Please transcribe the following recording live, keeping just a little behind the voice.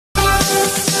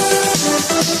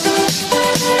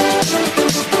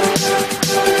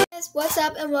What's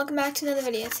up and welcome back to another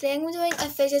video. Today I'm doing a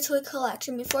Fidget Toy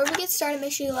Collection. Before we get started,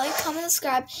 make sure you like, comment,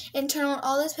 subscribe, and turn on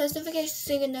all those post notifications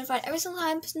so you get notified every single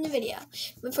time I post a new video.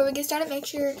 Before we get started, make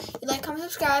sure you like, comment,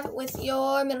 subscribe with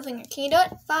your middle finger. Can you do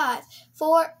it? 5,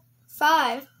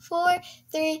 4,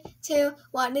 3, 2,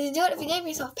 1. Did you do it? If you did, give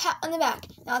yourself a pat on the back.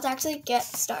 Now let's actually get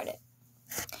started.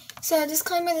 So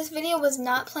disclaimer, this video was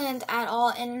not planned at all.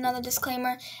 And another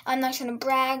disclaimer, I'm not trying to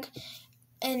brag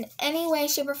in any way,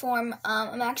 shape, or form.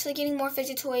 I'm actually getting more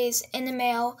fidget toys in the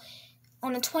mail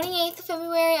on the 28th of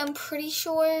February, I'm pretty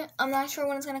sure. I'm not sure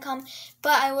when it's going to come,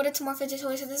 but I ordered some more fidget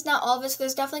toys, so this is not all of it, so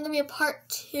there's definitely going to be a part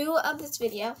 2 of this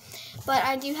video. But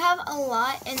I do have a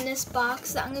lot in this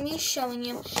box that I'm going to be showing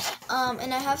you,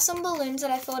 and I have some balloons that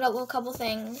I filled up with a couple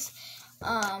things.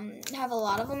 I have a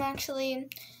lot of them, actually.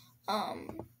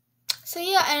 So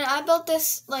yeah, and I built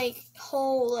this,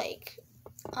 whole,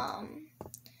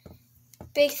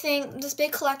 this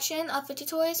big collection of fidget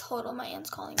toys. Hold on, my aunt's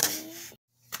calling me.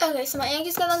 Okay, so my aunt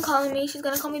just got done calling me. She's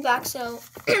gonna call me back, so,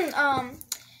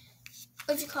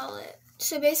 what'd you call it?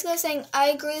 So basically saying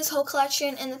I grew this whole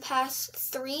collection in the past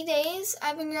 3 days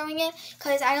I've been growing it,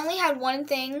 because I only had one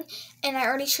thing, and I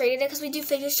already traded it, because we do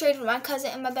fidget trade with my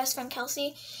cousin and my best friend,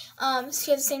 Kelsey. She has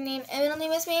the same name and middle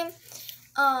name as me,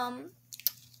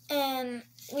 and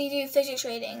we do fidget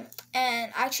trading,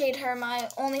 and I traded her my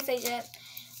only fidget.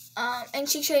 And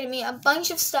she traded me a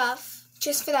bunch of stuff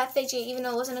just for that fidget, even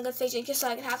though it wasn't a good fidget, just so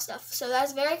I could have stuff. So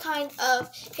that's very kind of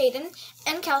Hayden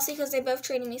and Kelsey, because they both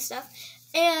traded me stuff.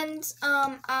 And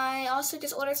I also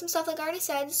just ordered some stuff, like I already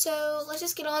said. So let's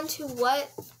just get on to what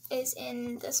is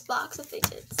in this box of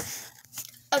fidgets.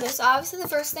 Okay, so obviously the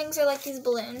first things are like these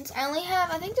balloons. I only have,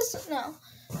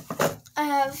 I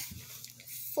have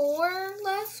 4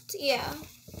 left. Yeah.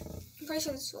 I'm pretty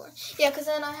sure it's 4. Yeah, because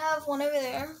then I have one over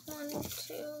there. 1, 2,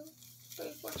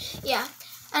 3, 4. Yeah.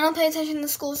 I don't pay attention to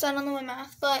school, so I don't know my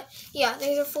math. But, yeah,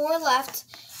 these are 4 left.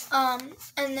 And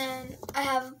then I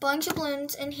have a bunch of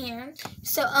balloons in here.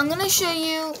 So, I'm going to show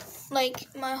you,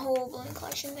 my whole balloon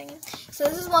collection thing. So,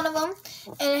 this is one of them.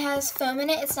 And it has foam in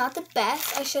it. It's not the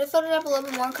best. I should have filled it up a little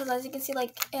bit more, because as you can see,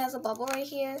 it has a bubble right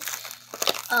here.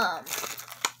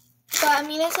 But, I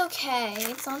mean, it's okay.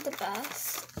 It's not the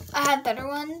best. I had better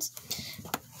ones.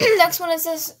 Next one is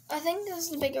this. I think this is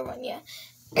the bigger one, yeah.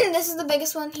 This is the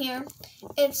biggest one here.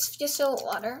 It's just filled with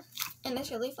water, and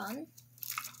it's really fun.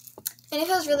 And it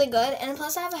feels really good, and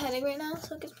plus I have a headache right now,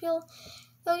 so it just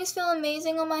feel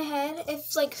amazing on my head.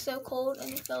 It's, so cold,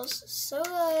 and it feels so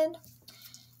good.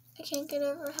 I can't get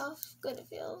over how good it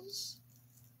feels.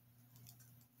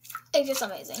 It's just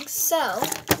amazing. So,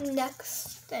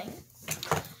 next thing.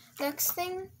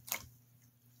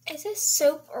 Is this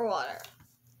soap or water?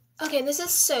 Okay, this is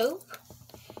soap.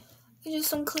 It's just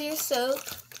some clear soap.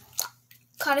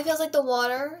 Kind of feels like the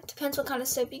water. Depends what kind of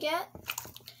soap you get.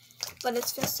 But it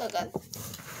feels so good.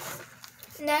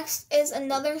 Next is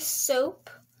another soap.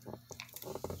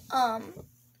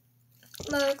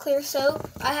 Another clear soap.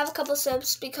 I have a couple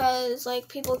soaps because,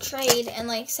 people trade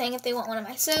and, saying if they want one of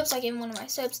my soaps, I give them one of my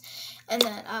soaps. And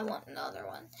then I want another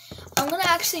one. I'm going to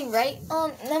actually write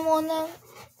on them,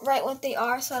 write what they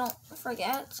are so I don't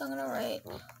forget. So I'm going to write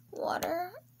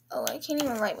water. Oh, I can't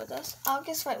even write with this. I'll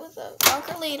just write with the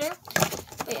marker later.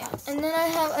 But yeah. And then I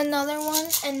have another one.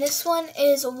 And this one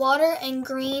is water and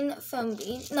green foam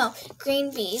beads. No,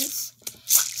 green beads.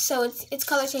 So it's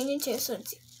color changing too. So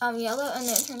it's yellow and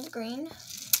then it turns green.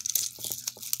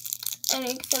 And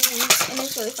it does these, and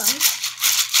it's really fun.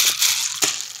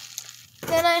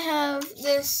 Then I have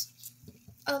this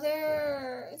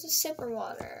other, it's a sipper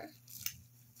water.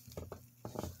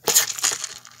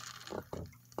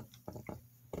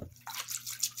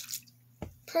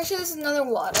 Pretty sure this is another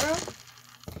water.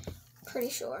 Pretty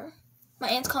sure. My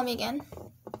aunt's calling me again.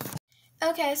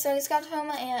 Okay, so I just got to phone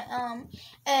my aunt,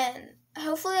 and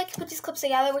hopefully I can put these clips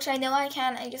together, which I know I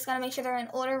can. I just gotta make sure they're in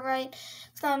order right.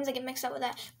 Sometimes I get mixed up with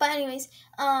that. But anyways,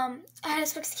 I had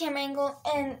to fix the camera angle,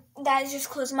 and that is just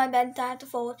closing my bed that I had to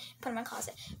fold and put in my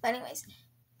closet. But anyways,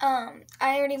 I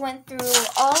already went through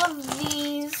all of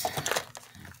these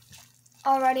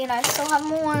already, and I still have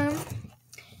more.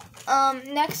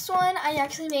 Next one I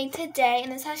actually made today,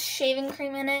 and this has shaving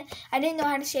cream in it. I didn't know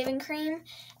how to shaving cream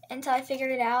until I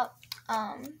figured it out,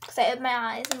 because I opened my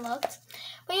eyes and looked.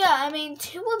 But yeah, I made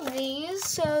 2 of these,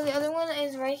 so the other one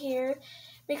is right here,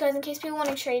 because in case people want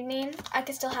to trade me, I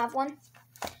can still have one.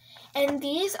 And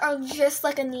these are just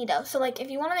like a Nido. So if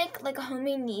you want to make a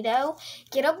homemade Nido,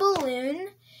 get a balloon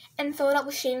and fill it up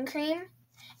with shaving cream.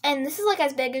 And this is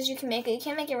as big as you can make it. You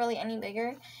can't make it really any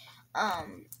bigger.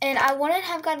 And I wouldn't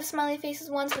have got the smiley faces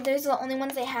ones, but those are the only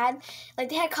ones they had. Like,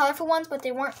 they had colorful ones, but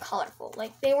they weren't colorful.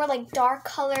 Like, they were, like, dark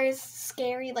colors,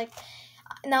 scary, like,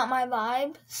 not my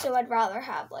vibe. So I'd rather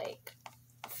have, like,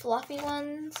 fluffy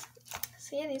ones.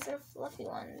 So, yeah, these are fluffy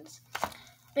ones. I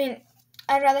mean,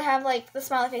 I'd rather have, like, the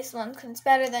smiley faces ones because it's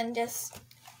better than just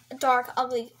dark,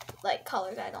 ugly, like,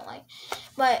 colors I don't like.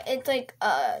 But it's, like,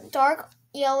 a dark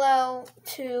yellow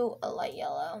to a light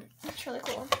yellow. It's really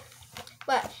cool.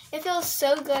 But it feels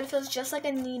so good. It feels just like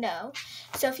a Neato.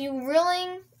 So if you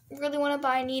really, really want to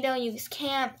buy a Neato, you just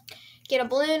can't, get a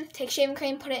balloon, take shaving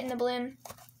cream, put it in the balloon.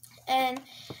 And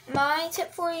my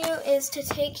tip for you is to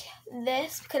take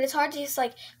this, because it's hard to just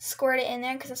like squirt it in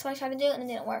there, because that's what I tried to do and it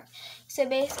didn't work. So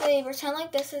basically, pretend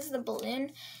like this is the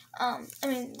balloon.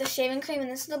 The shaving cream,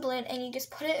 and this is the balloon, and you just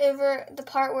put it over the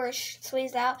part where it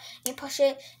sways out, and you push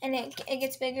it, and it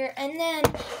gets bigger, and then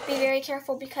be very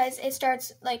careful because it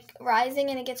starts, like, rising,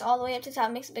 and it gets all the way up to the top,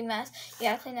 and makes a big mess. You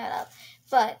gotta clean that up.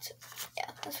 But, yeah,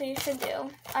 that's what you should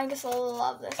do. I just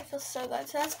love this. It feels so good.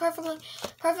 So that's perfectly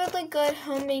good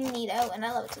homemade Neato, and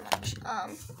I love it so much.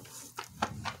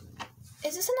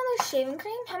 Is this another shaving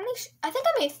cream? How many? I think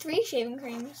I made 3 shaving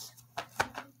creams.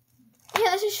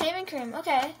 Yeah, this is shaving cream.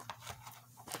 Okay.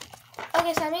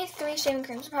 Okay, so I made 3 shaving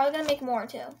creams. I'm probably going to make more,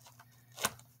 too.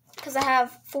 Because I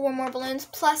have 4 more balloons.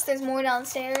 Plus, there's more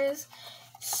downstairs.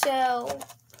 So,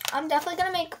 I'm definitely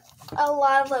going to make a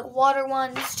lot of, like, water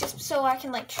ones. Just so I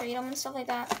can, like, trade them and stuff like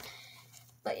that.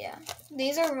 But, yeah.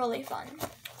 These are really fun.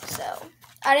 So,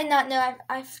 I did not know.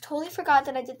 I've totally forgot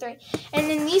that I did 3. And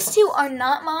then these 2 are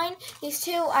not mine. These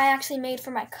 2 I actually made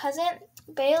for my cousin,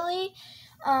 Bailey.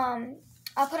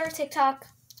 I'll put her TikTok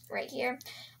right here.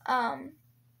 Or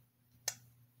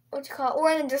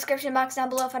in the description box down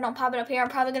below if I don't pop it up here. I'm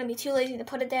probably going to be too lazy to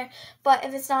put it there. But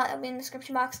if it's not, it'll be in the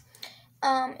description box.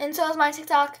 And so is my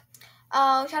TikTok.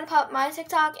 I'll try to pop my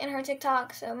TikTok and her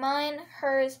TikTok. So mine,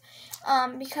 hers,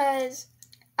 because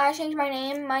I changed my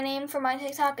name. My name for my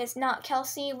TikTok is not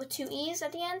Kelsey with 2 E's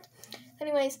at the end.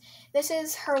 Anyways, this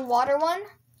is her water one.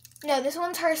 No, this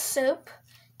one's her soap.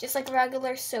 Just like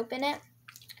regular soap in it.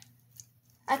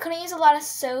 I couldn't use a lot of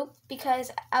soap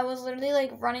because I was literally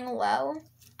like running low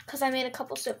because I made a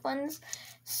couple soap ones.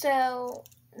 So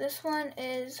this one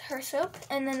is her soap,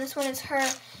 and then this one is her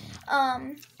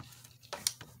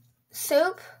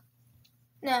soap,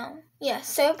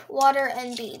 water,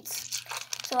 and beads.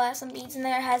 So I have some beads in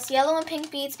there. It has yellow and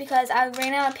pink beads because I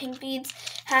ran out of pink beads.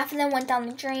 Half of them went down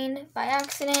the drain by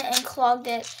accident and clogged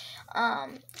it.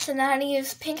 So now I had to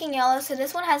use pink and yellow. So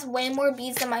this one has way more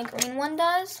beads than my green one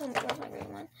does. So where's my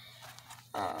green one?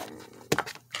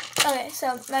 Okay,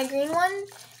 so my green one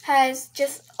has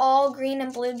just all green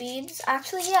and blue beads.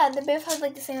 Actually, yeah, they both have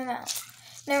like the same amount.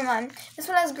 Never mind. This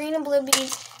one has green and blue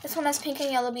beads. This one has pink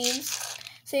and yellow beads.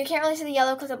 So you can't really see the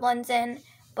yellow because it blends in,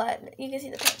 but you can see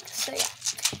the pink. So yeah.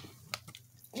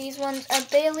 These ones are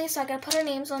Bailey, so I gotta put her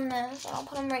names on this. I'll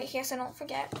put them right here so I don't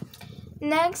forget.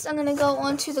 Next, I'm going to go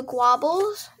on to the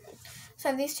Guabbles. So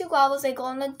I have these 2 Guabbles. They glow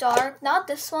in the dark. Not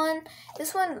this one.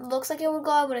 This one looks like it would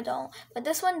glow, but it don't. But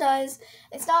this one does.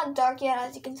 It's not dark yet,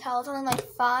 as you can tell. It's only like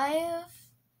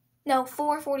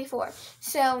 4:44.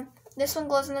 So this one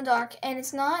glows in the dark. And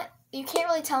it's not, you can't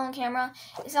really tell on camera.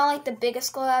 It's not like the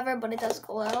biggest glow ever, but it does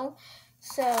glow.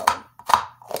 So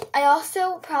I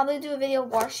also probably do a video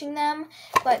washing them,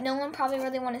 but no one probably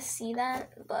really want to see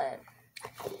that. But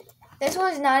this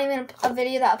was not even a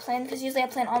video that I planned, because usually I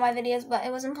plan all my videos, but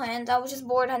it wasn't planned. I was just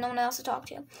bored. I had no one else to talk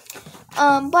to.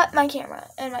 But my camera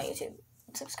and my YouTube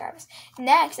subscribers.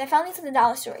 Next, I found these at the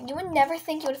dollar store. You would never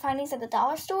think you would find these at the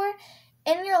dollar store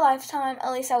in your lifetime.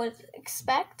 At least I would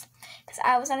expect, because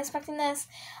I was not expecting this.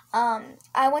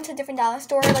 I went to a different dollar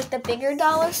store, like the bigger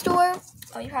dollar store.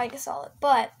 Oh, you probably just saw it.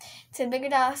 But to a bigger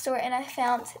dollar store, and I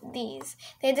found these.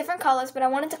 They had different colors, but I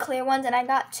wanted the clear ones, and I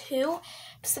got 2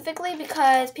 specifically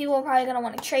because people are probably going to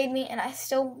want to trade me, and I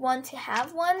still want to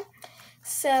have one.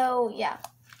 So, yeah.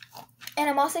 And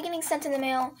I'm also getting sent in the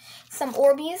mail some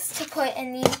Orbeez to put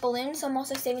in these balloons. So I'm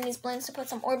also saving these balloons to put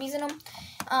some Orbeez in them.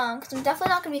 Because I'm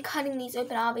definitely not going to be cutting these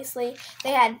open, obviously.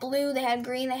 They had blue, they had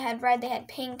green, they had red, they had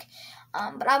pink.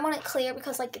 But I want it clear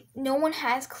because, like, no one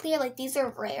has clear. Like, these are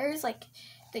rares. Like,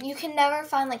 that you can never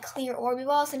find, like, clear Orbeez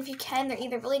balls. And if you can, they're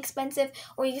either really expensive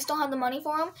or you just don't have the money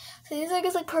for them. So these are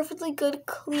just, like, perfectly good,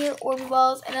 clear Orbeez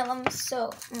balls. And I love them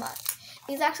so much.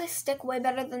 These actually stick way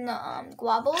better than the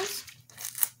Guabbles.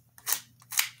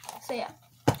 So, yeah.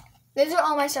 These are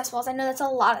all my stress balls. I know that's a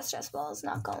lot of stress balls,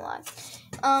 not gonna lie.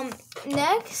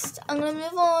 Next, I'm gonna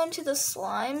move on to the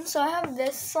slime. So I have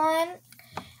this slime.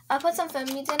 I put some foam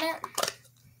beads in it.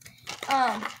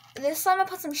 This slime I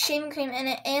put some shaving cream in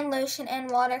it and lotion and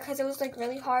water because it was like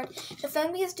really hard. The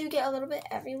foam beads do get a little bit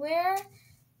everywhere.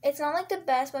 It's not like the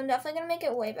best, but I'm definitely going to make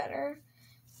it way better.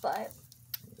 But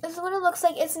this is what it looks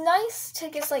like. It's nice to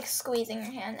just like squeeze in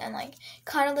your hand and like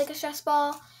kind of like a stress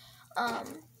ball.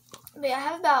 But yeah, I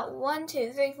have about 1,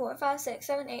 2, 3, 4, 5, 6,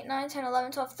 7, 8, 9, 10,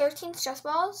 11, 12, 13 stress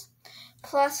balls.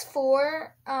 Plus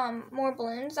 4 more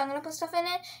balloons. I'm going to put stuff in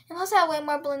it. And plus I have way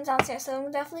more balloons downstairs. So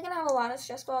I'm definitely going to have a lot of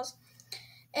stress balls.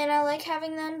 And I like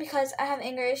having them because I have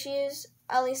anger issues.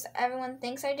 At least everyone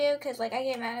thinks I do. Because like I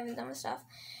get mad at them and stuff.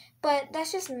 But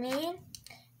that's just me.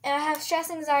 And I have stress,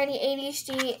 anxiety,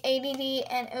 ADHD, ADD,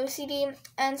 and OCD.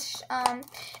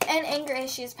 And anger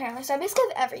issues apparently. So I basically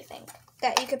have everything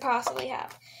that you could possibly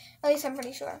have. At least I'm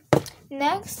pretty sure.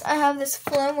 Next, I have this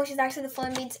foam, which is actually the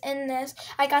foam beads in this.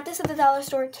 I got this at the dollar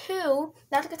store too.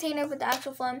 Not the container, but the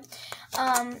actual foam.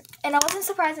 And I wasn't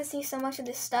surprised to see so much of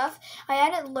this stuff. I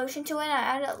added lotion to it, and I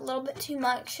added a little bit too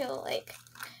much. So, like,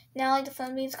 now, like, the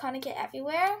foam beads kind of get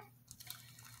everywhere.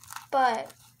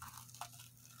 But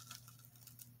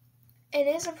it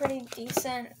is a pretty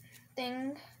decent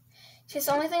thing. Just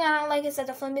the only thing I don't like is that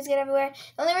the foam beads get everywhere.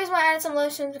 The only reason why I added some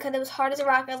lotion was because it was hard as a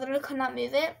rock. I literally could not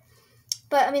move it.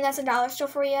 But, I mean, that's a dollar store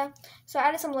for you. So I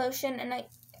added some lotion, and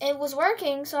it was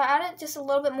working. So I added just a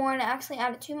little bit more, and I actually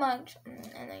added too much. And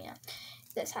then, yeah,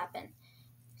 this happened.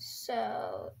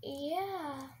 So,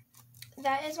 yeah.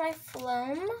 That is my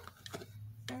foam.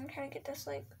 I'm trying to get this,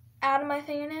 like, out of my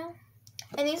fingernail.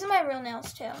 And these are my real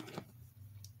nails, too.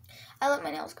 I let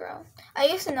my nails grow. I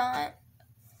used to not,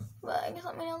 but I just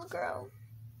let my nails grow.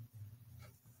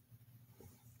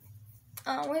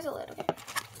 Where's the lid? Okay.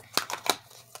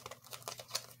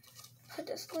 Put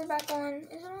this lid back on.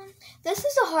 Is it on? This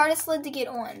is the hardest lid to get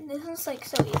on. This one's like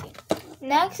so easy.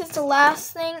 Next is the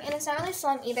last thing, and it's not really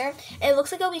slime either. It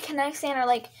looks like it'll be kinetic sand or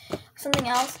like something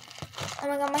else. Oh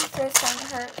my god, my throat's starting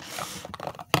to hurt.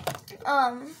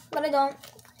 But I don't.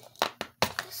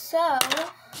 So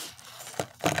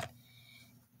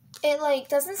it like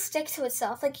doesn't stick to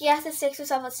itself. Like yes, it sticks to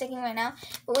itself. It's sticking right now.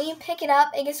 But when you pick it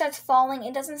up, it just starts falling.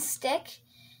 It doesn't stick.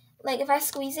 Like if I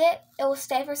squeeze it, it will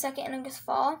stay for a second and it'll just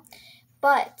fall.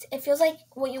 But it feels like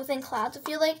what you would think clouds would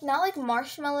feel like. Not like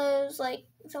marshmallows, like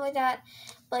stuff like that.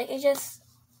 Like it just,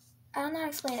 I don't know how to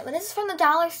explain it. But this is from the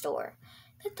dollar store.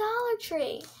 The Dollar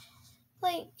Tree.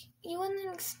 Like, you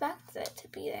wouldn't expect it to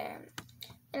be there.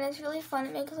 And it's really fun.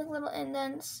 It makes like little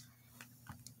indents.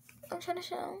 I'm trying to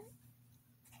show.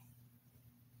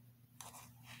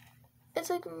 It's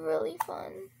like really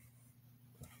fun.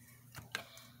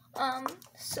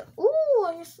 So, ooh,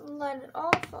 I just let it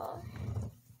off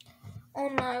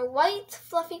on my white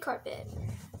fluffy carpet.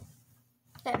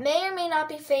 That may or may not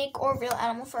be fake or real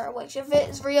animal fur, which if it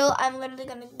is real, I'm literally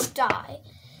going to die.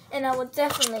 And I will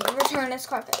definitely return this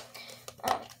carpet.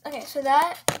 Okay, so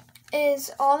that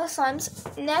is all the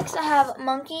slimes. Next, I have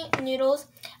monkey noodles.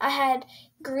 I had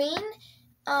green,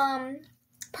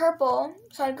 purple.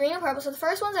 So I had green and purple. So the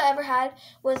first ones I ever had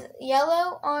was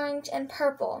yellow, orange, and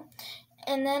purple.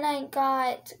 And then I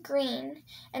got green.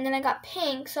 And then I got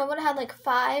pink. So I would have had like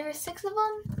 5 or 6 of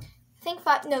them. I think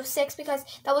 5, no 6, because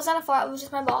that was not a fart. It was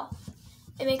just my ball.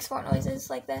 It makes fart noises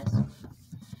like this.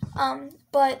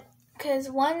 But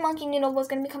because one monkey noodle was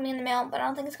going to be coming in the mail, but I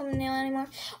don't think it's coming in the mail anymore.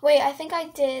 Wait, I think I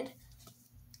did.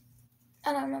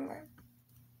 I don't remember.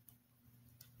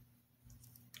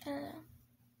 I don't know.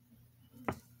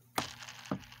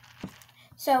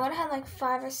 So I would have had like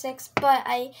 5 or 6, but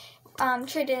I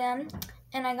traded them,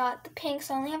 and I got the pink,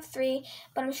 so I only have 3.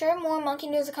 But I'm sure more monkey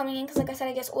noodles are coming in, because like I said,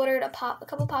 I just ordered a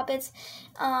couple poppets.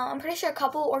 I'm pretty sure a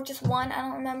couple or just one, I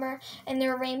don't remember. And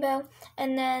they're rainbow.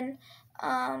 And then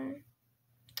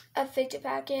a fidget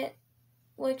packet,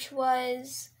 which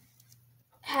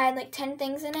had like 10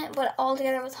 things in it, but all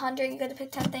together was 100. You got to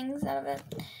pick 10 things out of it.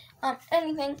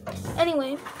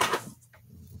 Anyway,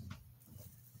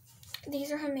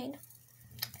 these are homemade.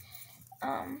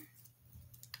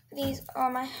 These are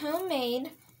my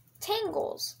homemade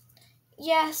tangles.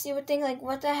 Yes, you would think like,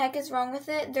 what the heck is wrong with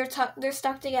it? They're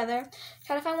stuck together.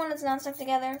 Try to find one that's not stuck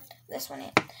together. This one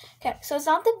ain't. Okay, so it's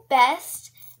not the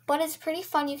best, but it's pretty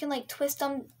fun. You can like twist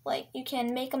them, like you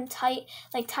can make them tight,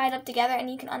 like tied up together, and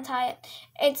you can untie it.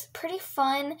 It's pretty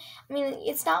fun. I mean,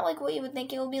 it's not like what you would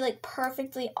think it would be like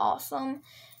perfectly awesome,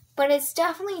 but it's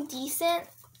definitely decent.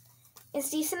 It's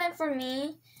decent enough for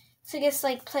me to just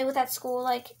like play with at school.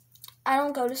 Like I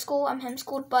don't go to school, I'm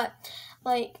homeschooled, but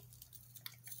like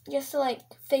just to like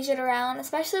fidget around,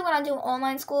 especially when I do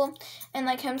online school and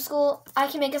like homeschool, I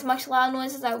can make as much loud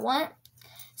noise as I want.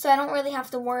 So I don't really have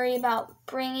to worry about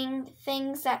bringing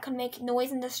things that could make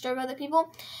noise and disturb other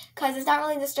people, because it's not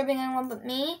really disturbing anyone but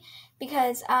me,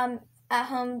 because I'm at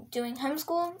home doing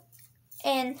homeschool.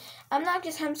 And I'm not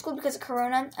just homeschooled because of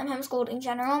Corona. I'm homeschooled in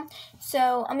general.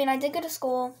 So, I mean, I did go to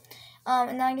school,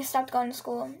 and then I just stopped going to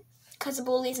school because of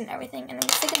bullies and everything. And I'm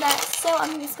sick of that, so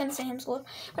I'm just going to stay homeschooled.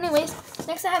 But anyways,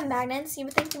 next I have magnets. You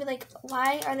would think to be like,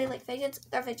 why are they like fidgets?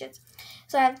 They're fidgets.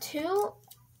 So I have 2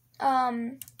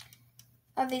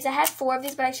 of these. I had 4 of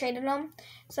these, but I traded them.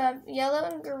 So I have yellow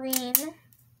and green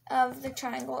of the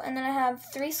triangle. And then I have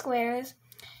 3 squares,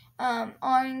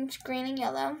 orange, green, and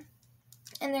yellow.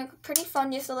 And they're pretty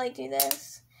fun just to, like, do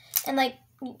this. And, like,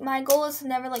 my goal is to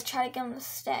never, like, try to get them to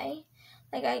stay.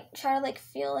 Like, I try to, like,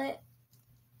 feel it,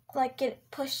 like, get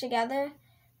pushed together.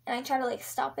 And I try to, like,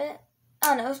 stop it. I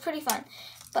don't know. It was pretty fun.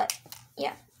 But,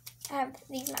 yeah. I have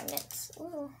these magnets.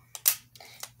 Ooh.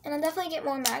 And I'll definitely get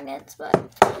more magnets. But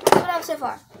that's what I have so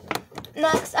far.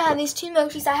 Next, I have these 2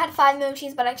 mochis. I had 5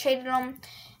 mochis, but I traded them.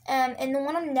 And the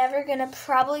one I'm never going to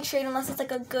probably trade unless it's,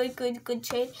 like, a good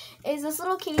trade is this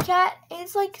little kitty cat.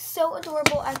 It's, like, so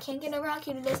adorable. I can't get over how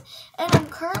cute it is. And I'm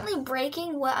currently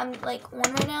breaking what I'm, like,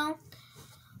 on right now.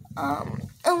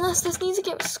 Unless this needs to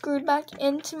get screwed back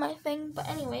into my thing. But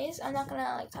anyways, I'm not going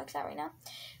to, like, touch that right now.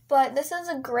 But this is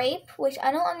a grape, which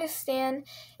I don't understand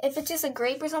if it's just a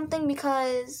grape or something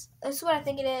because this is what I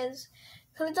think it is.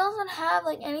 Because it doesn't have,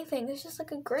 like, anything. It's just,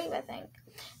 like, a grape, I think.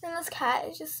 And this cat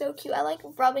is just so cute. I like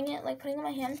rubbing it, like putting it on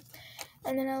my hand.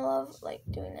 And then I love, like,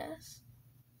 doing this.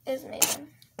 It's amazing.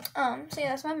 So yeah,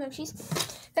 that's my mochis.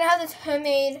 Then I have this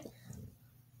homemade...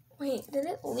 Wait, did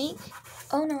it leak?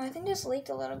 Oh, no, I think it just leaked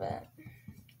a little bit.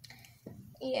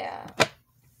 Yeah.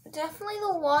 Definitely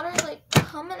the water's, like,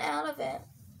 coming out of it.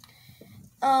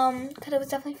 Because it was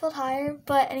definitely filled higher.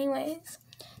 But anyways.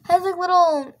 Has, like,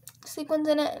 little sequins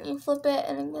in it, and you flip it,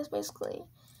 and it just basically...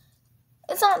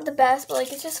 It's not the best, but,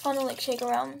 like, it's just fun to, like, shake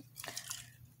around.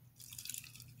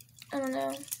 I don't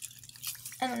know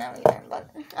either, but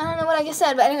I don't know what I just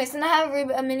said. But anyways, then I have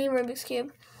a mini Rubik's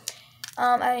Cube.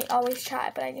 I always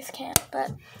try, but I just can't.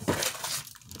 But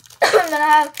then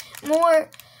I have more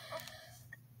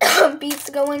beads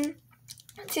going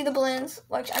to the balloons,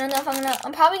 which I don't know if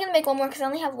I'm probably going to make one more because I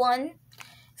only have 1.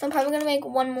 So I'm probably going to make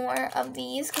 1 more of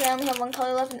these because I only have 1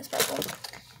 color left and it's purple.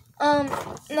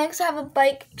 Next I have a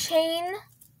bike chain.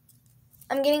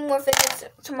 I'm getting more fidgets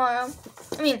tomorrow.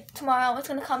 Tomorrow. It's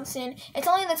going to come soon. It's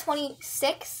only the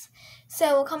 26th, so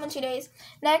it'll come in 2 days.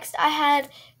 Next, I had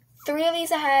 3 of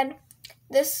these. I had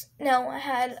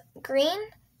green,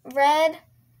 red,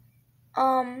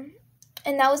 and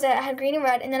that was it. I had green and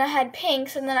red, and then I had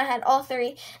pinks, and then I had all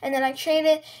 3. And then I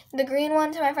traded the green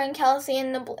one to my friend Kelsey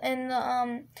and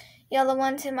the yellow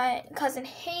one to my cousin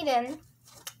Hayden.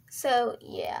 So,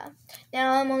 yeah.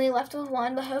 Now I'm only left with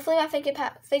 1, but hopefully my fidget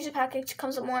package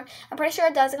comes with more. I'm pretty sure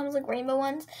it does. It comes with rainbow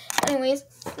ones. Anyways,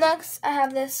 next I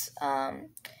have this,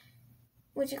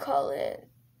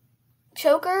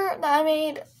 choker that I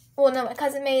made. Well, no, my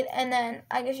cousin made, and then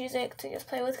I just use it to just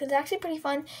play with because it's actually pretty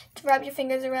fun to wrap your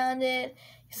fingers around it,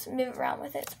 just move around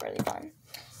with it. It's really fun.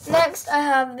 Next, I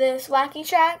have this wacky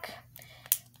track.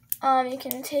 You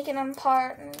can take it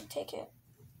apart and take it.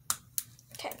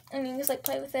 Okay, and you can just, like,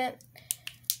 play with it.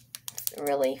 It's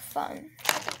really fun.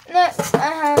 Next, I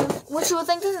have, which you would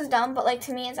think this is dumb, but, like,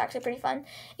 to me, it's actually pretty fun.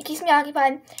 It keeps me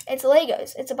occupied. It's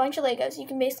Legos. It's a bunch of Legos. You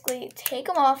can basically take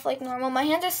them off like normal. My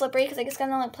hands are slippery because I just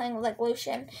got on, like, playing with, like,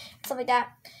 lotion and stuff like that.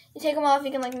 You take them off, you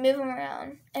can, like, move them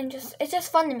around, and it's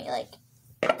just fun to me. Like,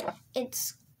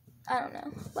 I don't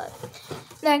know, but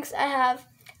next, I have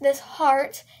this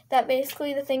heart that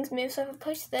basically the things move. So if I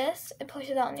push this, it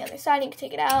pushes out on the other side. You can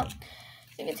take it out.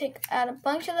 You can take out a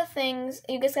bunch of the things.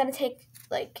 You just gotta take,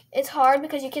 like, it's hard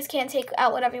because you kids can't take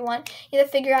out whatever you want. You have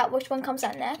to figure out which one comes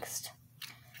out next.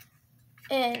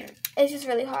 And it's just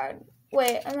really hard.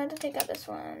 Wait, I'm going to take out this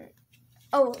one.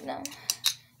 Oh, no.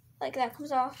 Like, that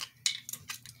comes off.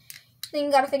 Then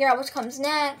you gotta figure out which comes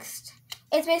next.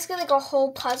 It's basically like a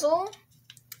whole puzzle.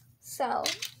 So,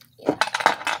 yeah.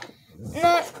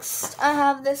 Next, I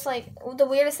have this, like, the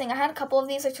weirdest thing. I had a couple of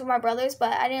these, like, for my brothers,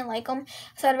 but I didn't like them.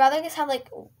 So I'd rather just have, like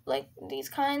these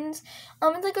kinds.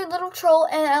 It's like a little troll,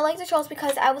 and I like the trolls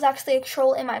because I was actually a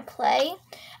troll in my play.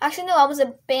 Actually, no, I was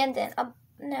a bandit.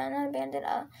 Not a bandit,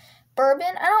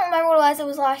 bourbon. I don't remember what it was. It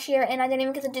was last year, and I didn't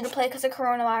even get to do the play because of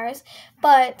coronavirus.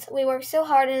 But we worked so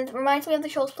hard, and it reminds me of the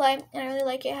trolls play, and I really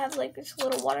like it. It has, like, this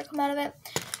little water come out of it.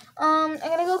 I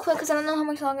gotta go quick because I don't know how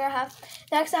much longer I have.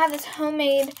 Next, I have this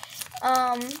homemade,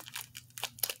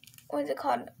 what is it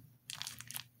called?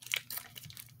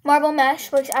 Marble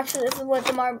mesh, which actually this is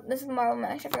the marble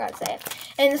mesh. I forgot to say it.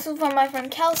 And this is from my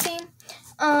friend Kelsey.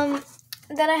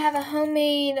 Then I have a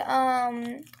homemade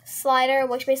slider,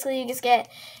 which basically you just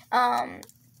get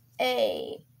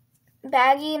a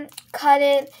baggy,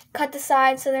 cut the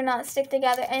sides so they're not stick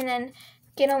together, and then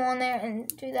get them on there and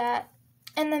do that,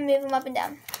 and then move them up and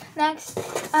down. Next,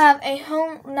 I have a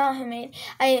not homemade.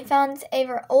 I found a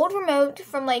old remote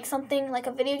from like something like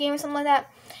a video game or something like that,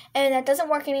 and that doesn't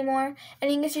work anymore. And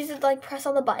you can just use it to like press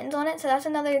all the buttons on it. So that's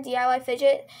another DIY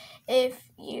fidget if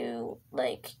you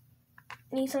like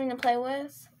need something to play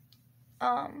with.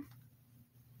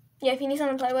 Yeah, if you need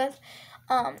something to play with.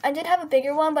 I did have a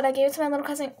bigger one, but I gave it to my little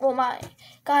cousin, well, my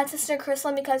god sister,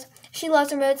 Crystal, because she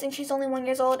loves remotes, and she's only 1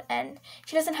 year old, and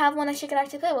she doesn't have one that she could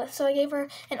actually play with, so I gave her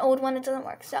an old one that doesn't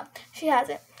work, so she has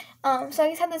it. So I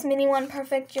just have this mini one,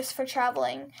 perfect just for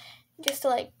traveling, just to,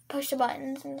 like, push the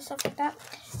buttons and stuff like that.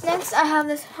 Next, I have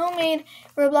this homemade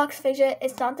Roblox fidget.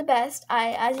 It's not the best.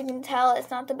 As you can tell,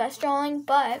 it's not the best drawing,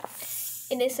 but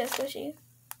it is so squishy.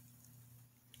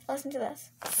 Listen to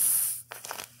this.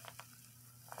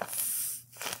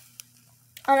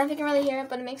 I don't know if you can really hear it,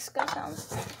 but it makes good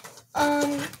sounds.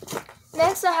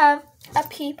 Next I have a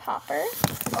pea popper.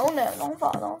 Oh no, don't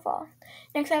fall.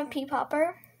 Next I have a pea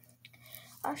popper.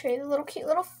 I'll show you the little cute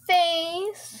little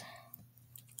face.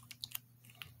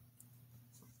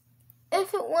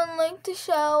 If it wouldn't like to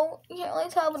show, you can't really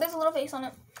tell, but there's a little face on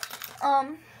it.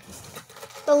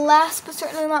 The last but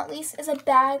certainly not least is a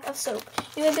bag of soap.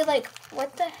 You would be like,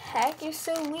 what the heck? You're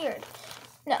so weird.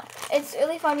 No, it's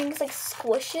really fun. You can just like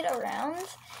squish it around,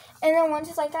 and then once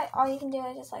it's like that, all you can do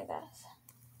is just like this.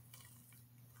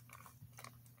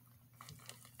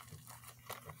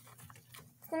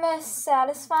 It's the most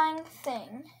satisfying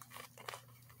thing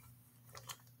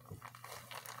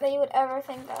that you would ever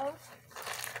think of.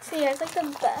 So yeah, it's like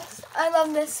the best. I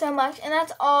love this so much, and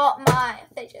that's all my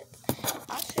fidgets.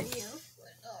 I'll show you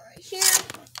right here.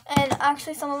 And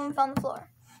actually, some of them fell on the floor.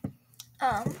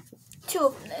 2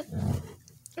 of them did.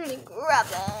 Let me grab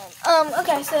them.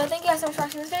 Okay, so thank you guys so much for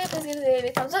watching this video. Please give this video a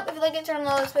big thumbs up. If you like it, turn on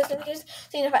all those post notifications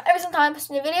so you know if I ever post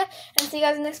a new video. And see you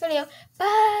guys in the next video.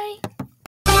 Bye!